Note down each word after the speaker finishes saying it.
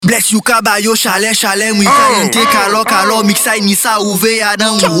blessYou cabayo chalet chalet mou caliente calor mixa nisa ouve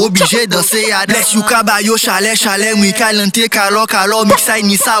adam ou obligé danser adam blessYou cabayo chalet chalet mou caliente calor mixa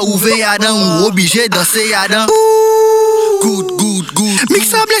nisa ouve adam ou obligé danser adam good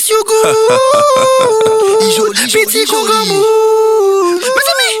mixa blessYou good petit congamou mes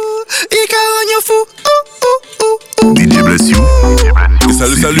amis il caragna fou DJ blessYou. Et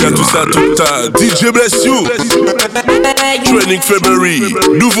salut à tous, à toute DJ blessYou. Training Febuary,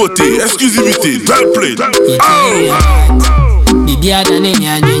 nouveauté, exclusivité, well played. Baby, I done it,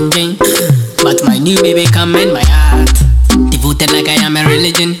 but my new baby come in my heart. Devoted like I am a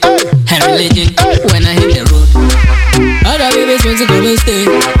religion, when I hit the road. Other babies want to come and stay,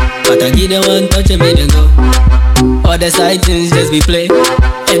 but I give them one touch and make them go. All the side things just be play,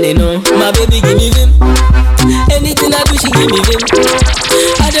 and they know my baby give me vim. Anything I do, she give me vim.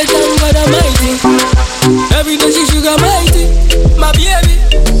 I just thank God Almighty. Every day she sugar mighty. My baby,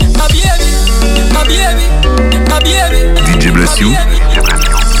 my baby, my baby, my baby. DJ blessYou.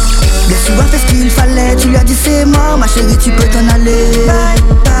 blessYou a fait ce qu'il fallait. Tu lui as dit c'est mort, ma chérie, tu peux t'en aller. Bye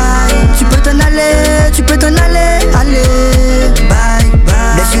bye. Tu peux t'en aller, tu peux t'en aller. Allez, bye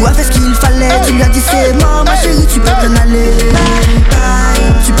bye. blessYou a fait ce qu'il fallait. Tu lui as dit c'est mort, ma chérie, tu peux t'en aller. Bye bye.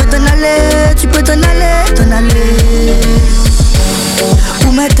 Tu peux t'en aller, tu peux t'en aller, t'en aller.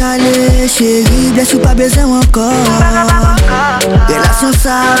 Où m'est allé, chérie, blessYou pas besoin encore. Relation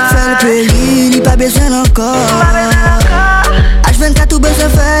ça fait le péril, il pas besoin encore. H24 tout besoin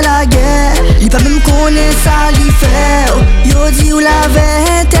faire la guerre. Il pas même connaître ça lui fait. Yo dit ou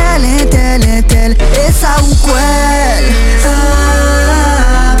l'avait un tel. Et ça ou quoi?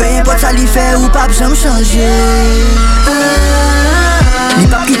 Peu importe ça lui fait ou pas besoin me changer. Il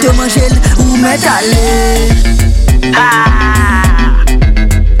pas qui te manger ou m'est allé.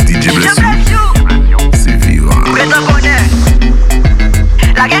 DJ blessYou. C'est vivant. Que t'en connais.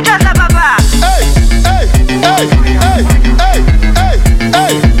 La gueule de sa papa. Hey.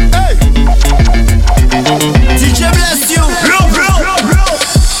 DJ blessYou.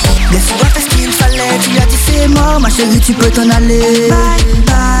 blessYou a fait ce qu'il fallait. Tu lui as dit c'est mort, ma chérie, tu peux t'en aller. Bye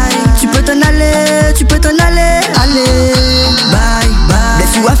bye. Tu peux t'en aller, tu peux t'en aller. Allez, bye bye.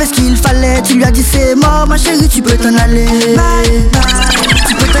 blessYou a fait ce qu'il fallait. Tu lui as dit c'est mort, ma chérie, tu peux t'en aller. Bye bye.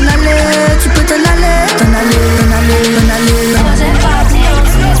 Tu peux t'en aller, tu peux t'en aller. T'en aller. Moi j'ai pas dit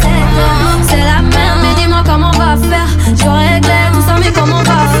c'est la merde, mais dis-moi comment on va faire. Je réglais tout ça, mais comment on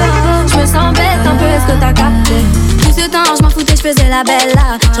va faire? Je me sens bête un peu, est-ce que t'as capté? Tout ce temps, je m'en foutais, je faisais la belle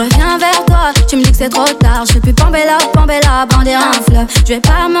là. Je reviens vers toi, tu me dis que c'est trop tard. Je fais plus pambella, bander un fleuve. Je vais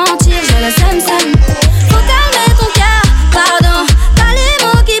pas mentir, j'ai la seum. Faut calmer ton cœur, pardon. T'as les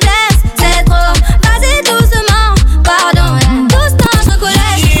mots qui blessent, c'est trop. Vas-y doucement, pardon. Tout ce temps, je recollais.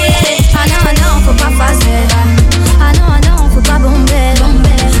 Ah non, faut pas passer. Ah non, faut pas bomber.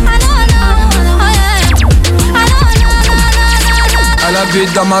 Ah non, Elle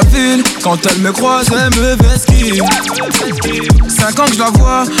habite dans ma ville, quand elle me croise, elle me vesquille. 5 ans que je la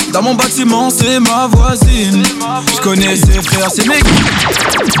vois, dans mon bâtiment, c'est ma voisine. Je connais ses frères, c'est mes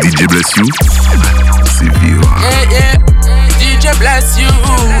DJ blessYou. C'est vivant. Yeah, DJ blessYou.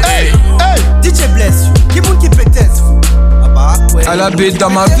 Hey, DJ blessYou. Qui moun qui peut être? Elle habite dans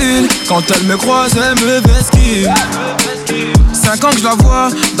ma ville, quand elle me croise, elle me vesquille. 5 ans que je la vois,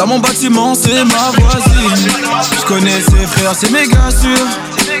 dans mon bâtiment, c'est ma voisine. Je connais ses frères, c'est méga sûr,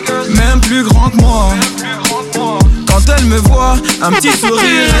 même plus grand que moi. Quand elle me voit, un petit sourire et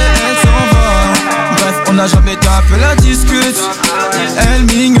elle s'en va. Bref, on n'a jamais tapé la discute, elle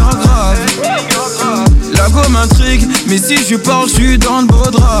m'ignore grave. La go m'intrigue, mais si je parle, je suis dans le beau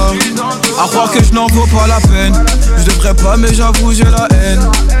drap. À croire que je n'en vaux pas la peine. Je devrais pas, mais j'avoue, j'ai la haine.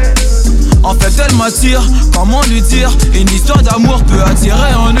 En fait, elle m'attire, comment lui dire? Une histoire d'amour peut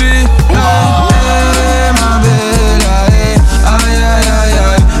attirer en lui. Hey, ma belle, aïe.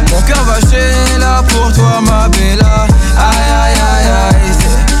 Mon cœur va chez là pour toi, ma belle. Aïe.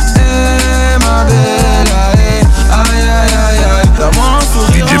 Hey, ma belle, aïe. Donne-moi un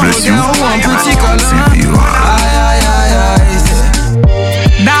sourire, DJ blessYou. ou un petit câlin. C'est vivant.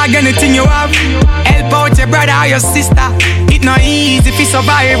 Dog, anything you have, help out your brother or your sister. It not easy if you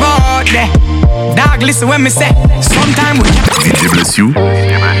survive out there. Dog, listen when me say, sometime we DJ blessYou.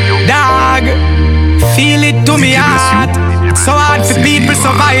 dog, feel it to me heart. So hard for people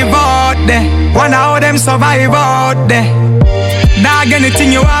survive out there. Wonder how them survive out there. Dog,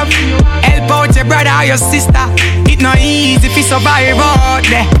 anything you have, help out your brother or your sister. It not easy if you survive out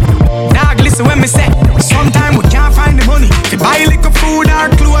there. Dog, listen when me say, sometime we can't find the money to buy little food or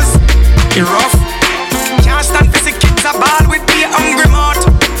clothes. It rough. Can't stand for the kids a ball with the hungry mouth.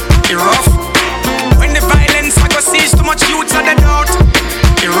 It rough. When the violence I go sees too much youths at the doubt.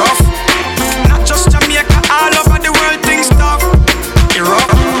 It rough.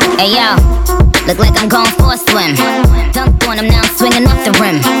 Hey yo, look like I'm going for a swim. Dunked on him, now I'm swinging off the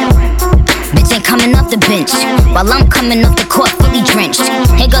rim. Bitch ain't coming off the bench, while I'm coming off the court fully drenched.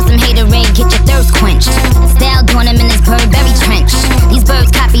 Here goes some haterade, get your thirst quenched. Style doing him in this Burberry trench. These birds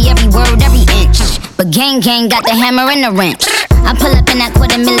copy every word, every inch, but gang got the hammer and the wrench. I pull up in that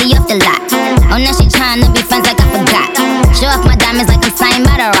 $250,000 off the lot. Oh, now she tryna be friends like I forgot. Show off my diamonds like I'm signed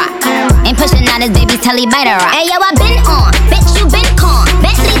by the rock. Ain't pushing out his baby's telly by the rock. Hey yo, I been on, bitch you been con.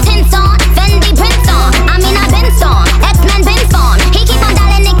 Bentley tints on, Fendi prints on. I mean I been on, X-Men been on. He keep on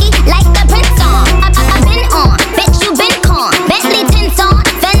dialing Nicki like the Prince on. I been on, bitch you been con. Bentley tints on,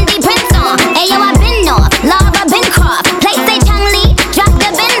 Fendi prints on. Hey yo, I been off, Laura been Croft. Play say Chang Lee, drop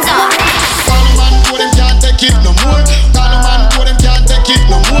the Benz off. Parliament go them can't take it no more. Parliament go them can't take it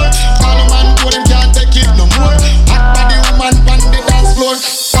no more. Parliament go them can't take it no more. Hot body woman on the dance floor.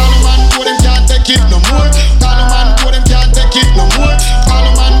 Parliament go them can't take it no more. Parliament go them can't take it no more.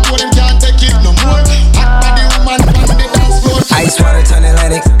 Parliament go them can't take it no more. Hot body woman on the dance floor. Ice water turn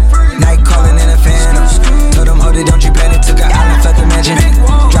Atlantic. Night calling in a phantom. Told them hold it, don't you panic. Took an island, left the mansion.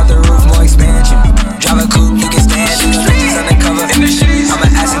 Drop the roof, more expansion. Drive a coupe, you can stand it. Stretches undercover. I'm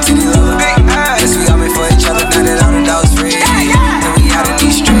an ass and titty lover. Guess we all made for each other. Now that all the dogs free. And we out in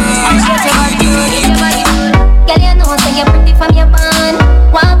these streets. Girl, you know say you're pretty from your band.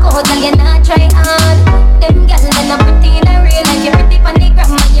 Walk out, girl, you not try hard. Them girls, they not pretty in a real life. You're pretty from the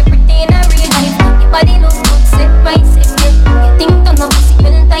gram, and you're pretty in a real life. Your body look good, set right, set it. You think don't know pussy,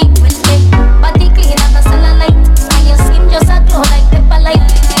 well tight, well fit. Body clean as a cellulite, and your skin just a glow like pepper light.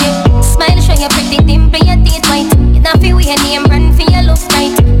 Smile, show you pretty dimple, your teeth white. You not feel weird, name brand for your look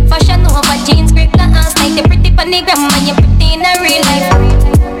right. Fashion over jeans, grip the ass tight. You're pretty from the gram, and you're pretty in a real life.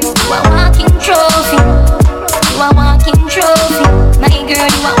 You a walking trophy. You a walking trophy. My girl,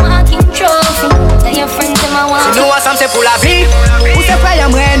 you a walking trophy. Tell your friends them a walking. Si nous ensemble c'est pour la vie. Où c'est frère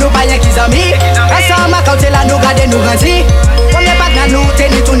y'aimerait nous pas y'a qu'ils amis. Ensemble quand t'es là nous garder nous grandir. On n'est pas de nous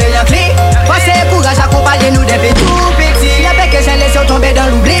tenir tourner y'a clé. Passez courage accompagner nous depuis tout petit. Y'a pas que j'ai laissé tomber dans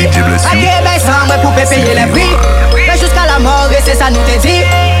l'oubli. A Québec sans moi pour payer les prix. Mais jusqu'à la mort et c'est ça nous te dit.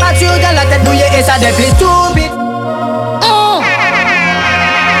 Peinture dans la tête nouillée et ça depuis tout vite.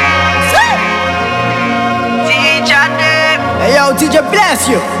 Hey yo, DJ bless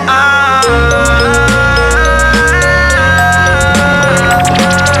you.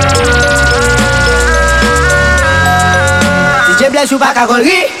 DJ bless you pas qu'à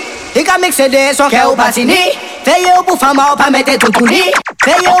gaulerie. Il ka mixer des sons qu'est ou patini. Veillez au pour femme ou pas mettre tout tout ni.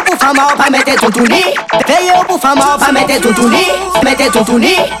 Veillez au pour femme ou pas mettre tout tout ni. Veillez au pour femme ou pas mettre tout tout ni. Mettez tout tout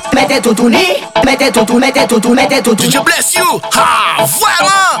ni. Mettez tout tout ni. Mettez tout tout, mettez tout tout, mettez tout tout. DJ blessYou, ha,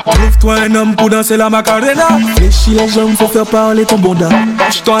 vraiment. Trouve-toi un homme pour danser la Macarena. Fléchis les jambes, faut faire parler ton bonda.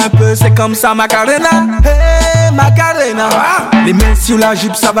 Penche-toi un peu, c'est comme ça Macarena. Hey Macarena. Les mains sur la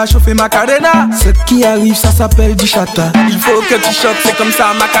jupe, ça va chauffer Macarena. Ce qui arrive, ça s'appelle du chata. Il faut que tu choques, c'est comme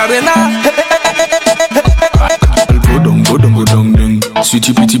ça Macarena. Godong, godong, godong, dong.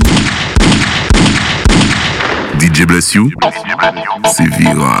 Sweetie petit. DJ blessYou, c'est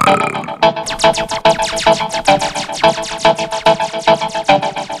viral.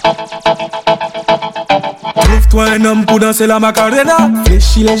 Trouve-toi un homme pour danser la Macarena.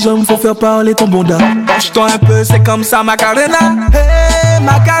 Fléchis les jambes, faut faire parler ton bonda. Penche-toi un peu, c'est comme ça Macarena. Hey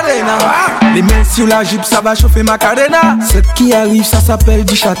Macarena. Les mains sur la jupe, ça va chauffer Macarena. Ce qui arrive, ça s'appelle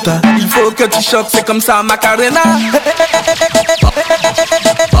du chata. Il faut que tu choques, c'est comme ça Macarena.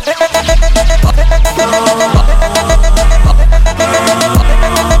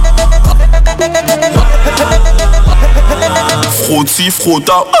 Frotti,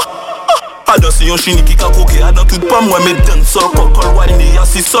 frotta. A danser yon chini qui ka koke. A dans tout pas moi mais dans sol. Kokol wine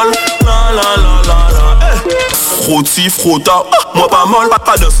assis sol. La la la la la. Frotti, frotta. Moi pas mal.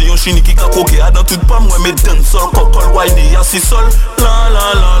 A danser yon chini qui ka koke. A dans tout pas moi mais dans sol. Kokol wine assis sol. La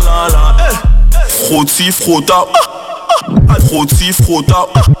la la la la. Frotti, frotta. Frotti, frotta.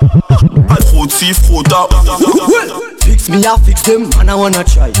 Frotti, frotta. Fix me, I fix them, and I wanna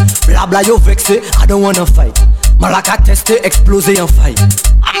try. Blah blah, you vexé, I don't wanna fight. Malaka tester, exploser en fight.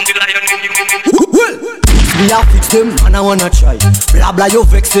 Fix me, I fix them, and I wanna try. Blah blah, you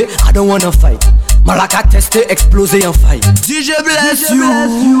vexé, I don't wanna fight. Malaka tester, exploser en fight. DJ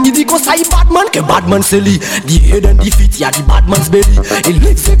blessYou. Il dit qu'on ça y Batman, que Batman c'est lui. The head and the feet, y'a the Batman's belly. He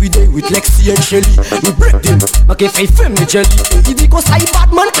lives every day with Lexi and Shelly. We break them, make fait femme de jelly. Il dit qu'on ça y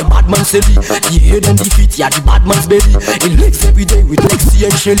Batman, que Batman c'est lui. The head and the feet, y'a the Batman's belly. He lives every day with Lexi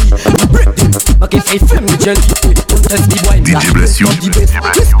and Shelly. We break them, make fait femme de jelly. DJ blessYou,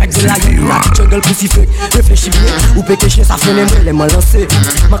 respect the lion, la jungle pussy fake. Réfléchis bien, ou péché ça fait les mains, les mains lancées.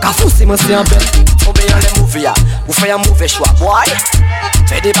 M'a qu'à fousser, moi c'est un bête. tomber dans les movies, ou faire un mauvais choix, boy.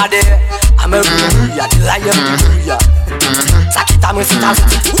 Fais des badés, à me bouillir, des railleurs qui bouillent. Ça qui t'a moi, c'est ta vie.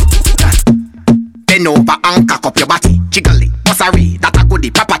 Bend over and cock up your body. Jiggle it, bossary, that a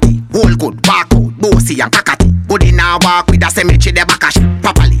goodie, property. Whole good, barcode, bossy and cockatty. Good in a walk with a cemetery, the backash.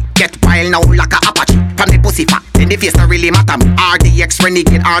 Properly, get wild now like a Apache. From the pussy fat, then the face don't really matter me. RDX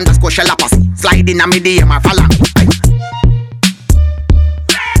renegade underscore shellapasy. Slide in a medium or follow me.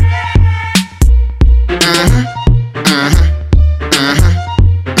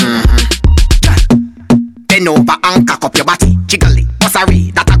 Bend over and cock up your body. Jiggle it,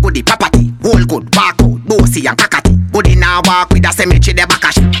 bossary, that a goodie, property. Whole good, barcode, bossy and cockatty. Good in a walk with a cemetery, the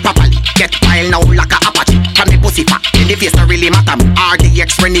backash. Properly, get wild now like a Apache. From the pussy fat, then the face don't really matter me.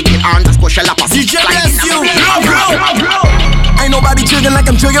 RDX renegade underscore shellapasy. DJ blessYou, ain't nobody jigging like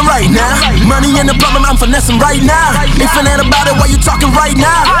I'm jigging right now. Money ain't the problem, I'm finessing right now. If it ain't about it, why you talking right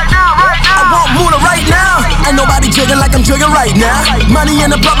now? I want Muna right now. Ain't nobody jigging like I'm jigging right now. Money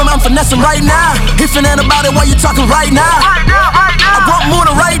ain't the problem, I'm finessing right now. If it ain't about it, why you talking right now? I want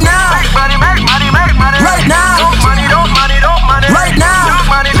Muna right now. Right now. Right now. Right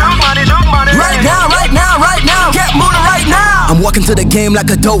now. Get Muna right now. I'm walking to the game like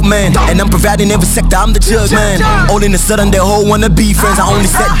a dope man, and I'm providing every sector, I'm the judge man. All in the sudden, they all wanna be friends. I only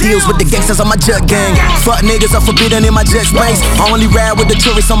set deals with the gangsters on my jug gang. Fuck niggas are forbidden in my jet space. I only ride with the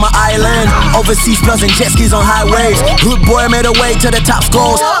tourists on my island. Overseas plus and jet skis on highways. Good boy made a way to the top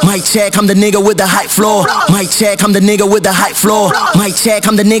scores. Mic check, I'm the nigga with the hype floor. Mic check, I'm the nigga with the hype floor. Mic check,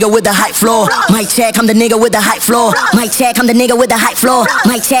 I'm the nigga with the hype floor. Mic check, I'm the nigga with the hype floor. Mic check, I'm the nigga with the hype floor.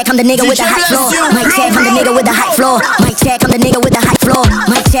 Mic check, I'm the nigga with the hype floor. Mic check, I'm the nigga with the hype floor. Mic check, I'm the nigga with the hype floor.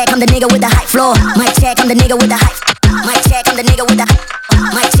 Mic check, I'm the nigga with the hype floor. Mic check, I'm the nigga with the hype. Mic check, I'm the nigga with the hype.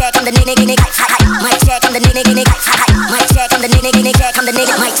 Mic check, I'm the nigga hype. Mic check, I'm the nigga hype. Mic check, I'm the nigga check, I'm the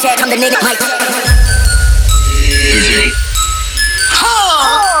nigga. Mic check, I'm the nigga mic.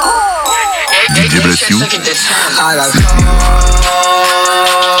 DJ blessYou. I got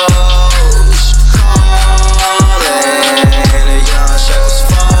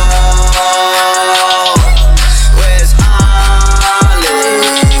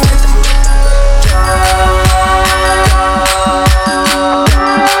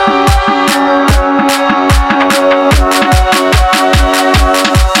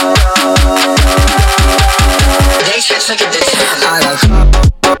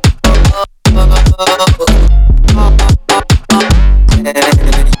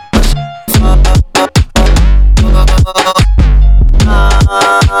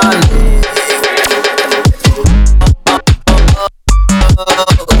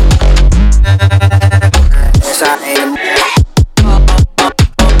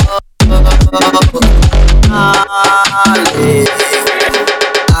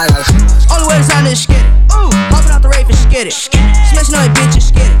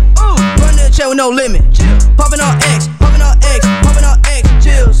no limit. Popping on X, popping on X, popping on X,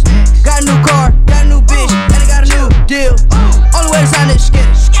 chills. Got a new car, got a new bitch, and I got a new deal. Only way to sign this, skid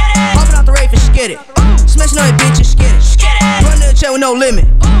it. Popping out the rave and skid it. Smashing on your bitches, skid it. Running the chair with no limit.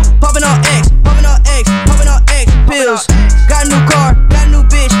 Popping on X, popping on X, popping on X, pills. Got a new car, got a new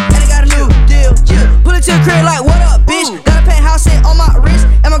bitch, and I got a new deal. Pull it to the crib like, what up, bitch? Got a penthouse set on my wrist,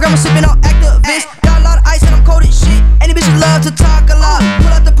 and my grandma sipping on Activist. Got a lot of ice and I'm cold as shit. And these bitches love to talk a lot. Pull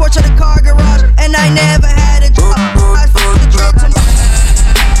out the porch of the car garage, and I never had a job. I fuck the drip to my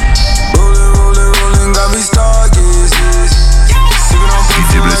rolling, got me stargazing. Sipping on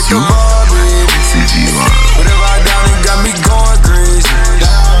DJ blessYou, c'est viral. Whatever I down, it got me going crazy.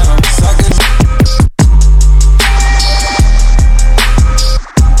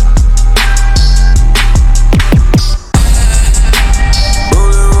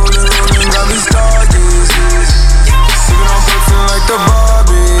 Rolling, got me stargazing. Sipping on perfume like the bar,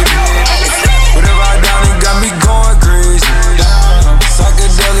 baby. Whatever I down, it got me going crazy.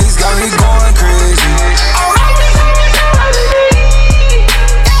 Psychedelics got me going crazy.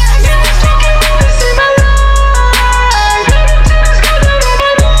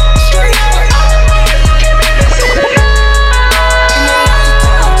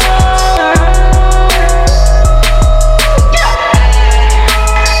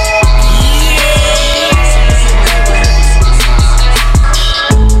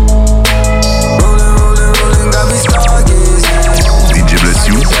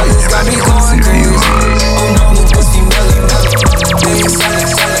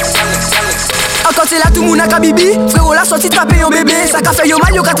 C'est là tout moun a kabibi. Frérot la sorti traper yon bébé. Ça ka fait yon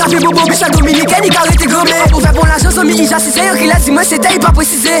mal, yon ka traper bobo. Bicha dominicaine, il ka rete grambé. Pour faire bon l'argent, sans mi ija si c'est yon qui l'a dit, moi c'était, il pas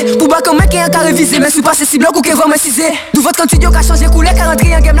précisé. Pour bas comme mec, il y a un ka révisé. Mais si pas c'est si bloc ou qu'il va me ciser. D'où votre cantude, yon ka changé couleur. Car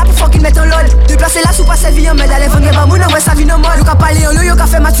rentrer en game là pour fucking mettre en lol. Déplacer la soupe à sa vie en med. Allez, venez pas moun, envoie sa vie normal. Yo ka parler en yo ka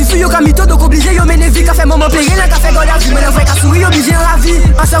fait matufu, yo ka mito, donc obligé, yo mène vie, ka fait maman péré, là, ka fait gola, vu, mais l'envoie ka souris, yo obligé en ravi.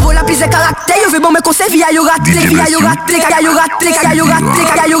 En cerveau, la pise caractère, yo veut bon, mais conseil, via yo raté, via yo raté, yo raté, yo raté, yo raté,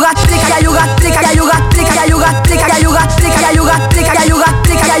 yo raté, yo raté, yo raté, yo raté,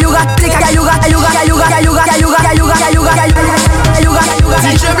 yo raté, yo raté, yo raté, yo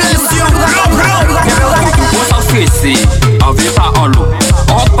on s'en stressé, on vit pas en l'eau.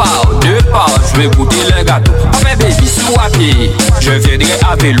 On part, deux parts, je vais goûter le gâteau. On fait baby sous à pied, je viendrai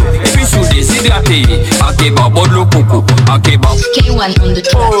à vélo. Et puis sous déshydraté, en kebab, bon de l'eau coco, en kebab. K1 on the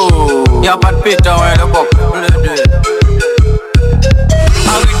track. Oh, y'a pas de pétard, ouais, le bop.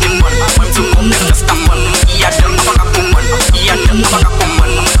 Arrête de moi, moi je suis comme just a fun. Y'a de l'abaka pour moi, y'a de l'abaka pour moi.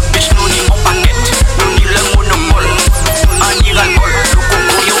 Bitch, nous ni mon paquet, nous ni le monopole. On ira le bol, le coco,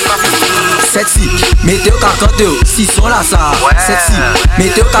 y'a pas fait. Sexy, mettez au cacanteur, si sont là ça. Sexy,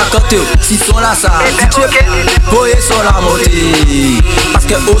 mettez au cacanteur, si sont là ça. DJ, voyez sur la montée. Parce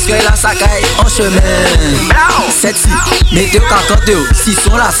que Oscar la sacaille en chemin. Sexy, mettez au cacanteur, si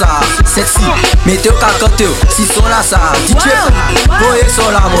sont là ça. Sexy, mettez au cacanteur, si sont là ça. DJ, voyez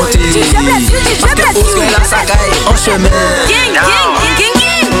sur la montée. Parce que Oscar la sacaille en chemin.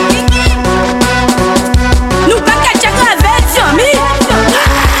 Nous pas qu'à checker avec Zombie.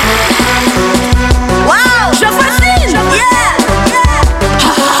 Wow, je fascine.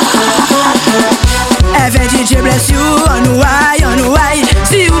 Avec DJ blessYou, on nous aille.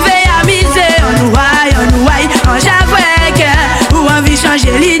 Si vous voulez amuser, on nous aille. On j'avoue ou envie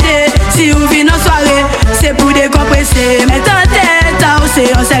changer l'idée. Si vous venez en soirée, c'est pour décompresser. Mettre en tête,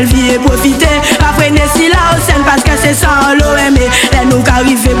 on selfie et profiter. Après, si là, au scène parce que c'est sans l'OM. Les nous qui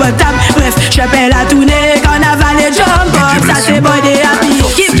arrivent bon table. Bref, je paie la tournée. Carnaval et jump, ça c'est bon des happy.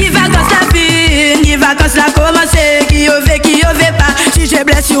 Qui vacances la fin, qui vacances la commencer. Qui veut pas, si je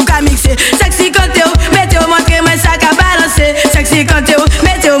blessYou qu'a mixé. Sexy quand t'es où, mettez-vous montrer moi ça qu'a balancé. Sexy quand t'es où,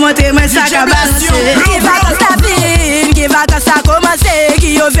 mettez-vous montrer moi ça qu'a balancé. Qui vacances la fin, qui vacances la commencer.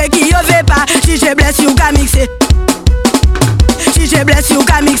 Qui veut pas, si je blessYou qu'a mixé. Si je blessYou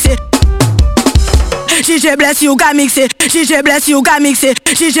qu'a mixé. Si je blessYou qu'a mixé, si je blessYou qu'a mixé,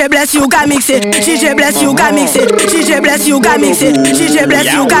 si je blessYou qu'a mixé, si je blessYou qu'a mixé, si je blessYou qu'a mixé, si je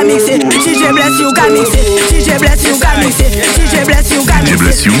blessYou qu'a mixé, si je blessYou qu'a mixé, si je blessYou qu'a mixé, si je blessYou qu'a mixé,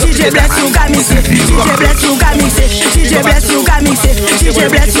 si je blessYou qu'a mixé, si je blessYou qu'a mixé, si je blessYou qu'a mixé, si je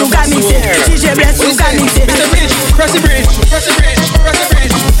blessYou qu'a mixé, si je blessYou qu'a mixé. Press the bridge, press the bridge, press the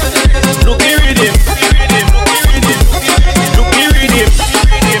bridge. Look the rhythm, look the rhythm,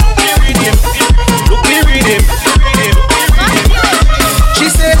 look the rhythm. She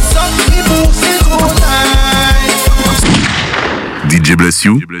said something c'est trop nice. DJ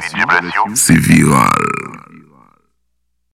blessYou, c'est viral.